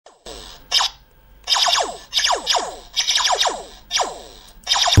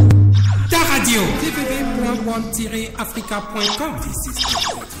www.africa.com.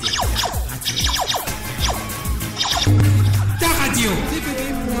 Ta radio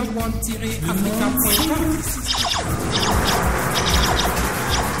www.africa.com.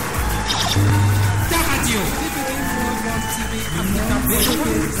 Ta radio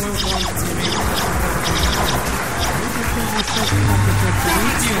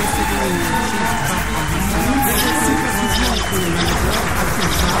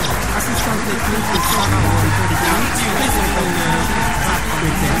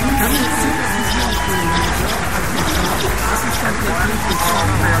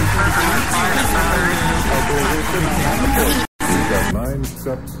He's got 9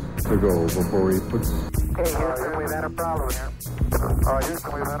 steps to go before he puts... Houston, we've had a problem here.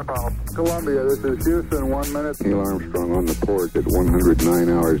 Houston, we've had a problem. Columbia, this is Houston, 1 minute. Neil Armstrong on the port at 109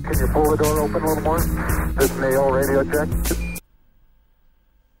 hours. Can you pull the door open a little more? This Neil, radio check.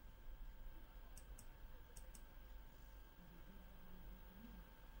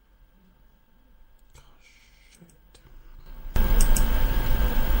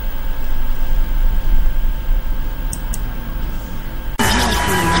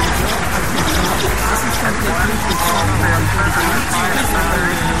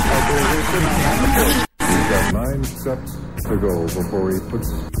 He's got 9 steps to go before he puts...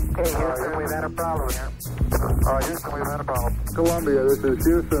 Houston, we've had a problem here. Houston, we've had a problem. Columbia, this is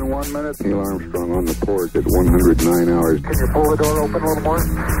Houston, 1 minute. Neil Armstrong on the port at 109 hours. Can you pull the door open a little more?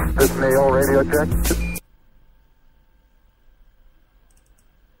 This Neil, radio check.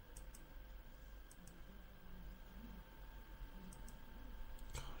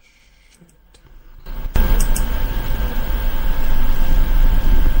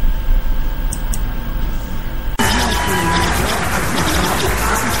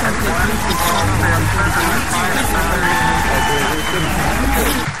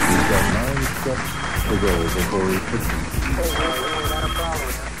 He's got 9 steps to go before he puts...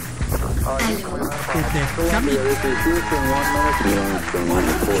 Columbia, this is Houston, 1 minute. Neil Armstrong on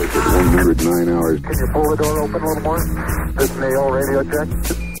the port at 109 hours. Can you pull the door open a little more? This Neil, radio check.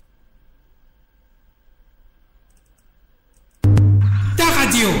 Ta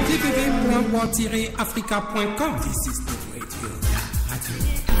radio www.africa.com. This is the radio.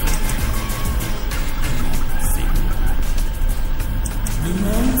 Le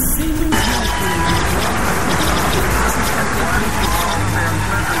monde, c'est nous.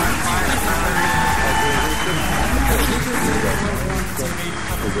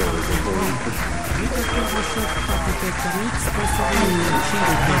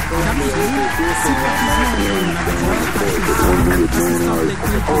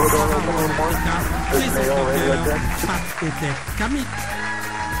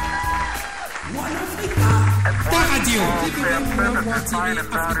 Ta radio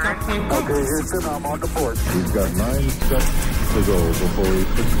www.africa.com. Houston, I'm on the port. He's got 9 steps to go before he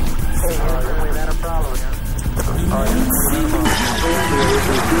puts... Houston, we've had a problem here. Columbia, this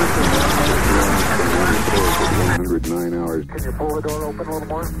is Houston, 109 hours. Can you pull the door open a little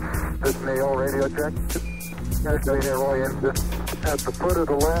more? This Neil, radio check. At the foot of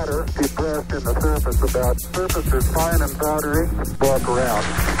the ladder, depressed in the surface, surface is fine and powdery. Walk around.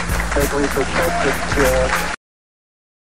 As we suspected,